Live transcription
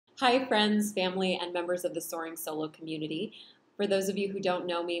Hi friends, family, and members of the Soaring Solo community. For those of you who don't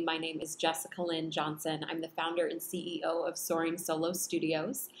know me, my name is Jessica Lynn Johnson. I'm the founder and CEO of Soaring Solo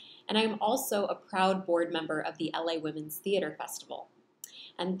Studios, and I am also a proud board member of the LA Women's Theater Festival.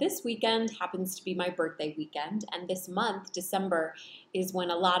 And this weekend happens to be my birthday weekend, and this month, December, is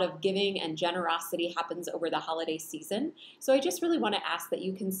when a lot of giving and generosity happens over the holiday season. So I just really want to ask that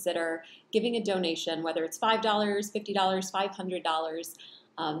you consider giving a donation, whether it's $5, $50, $500,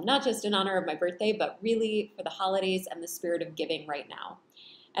 not just in honor of my birthday, but really for the holidays and the spirit of giving right now.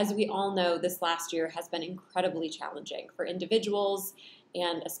 As we all know, this last year has been incredibly challenging for individuals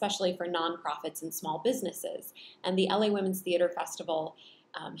and especially for nonprofits and small businesses. And the LA Women's Theater Festival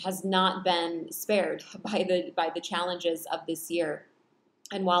has not been spared by the challenges of this year.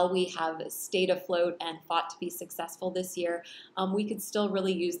 And while we have stayed afloat and fought to be successful this year, we could still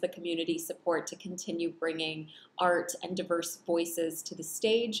really use the community support to continue bringing art and diverse voices to the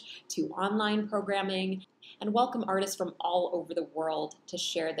stage, to online programming, and welcome artists from all over the world to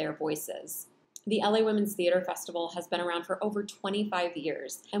share their voices. The LA Women's Theater Festival has been around for over 25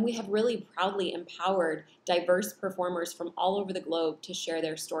 years, and we have really proudly empowered diverse performers from all over the globe to share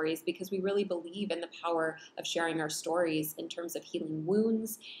their stories because we really believe in the power of sharing our stories in terms of healing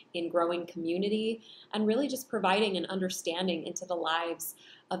wounds, in growing community, and really just providing an understanding into the lives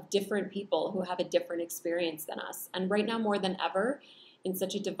of different people who have a different experience than us. And right now, more than ever, in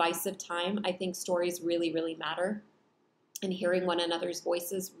such a divisive time, I think stories really, really matter. And hearing one another's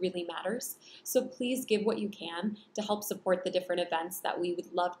voices really matters. So please give what you can to help support the different events that we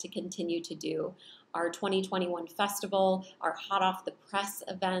would love to continue to do. Our 2021 festival, our Hot Off the Press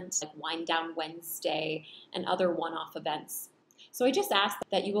event, like Wind Down Wednesday, and other one-off events. So I just ask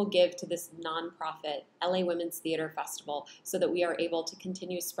that you will give to this nonprofit LA Women's Theater Festival so that we are able to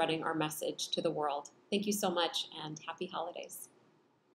continue spreading our message to the world. Thank you so much and happy holidays.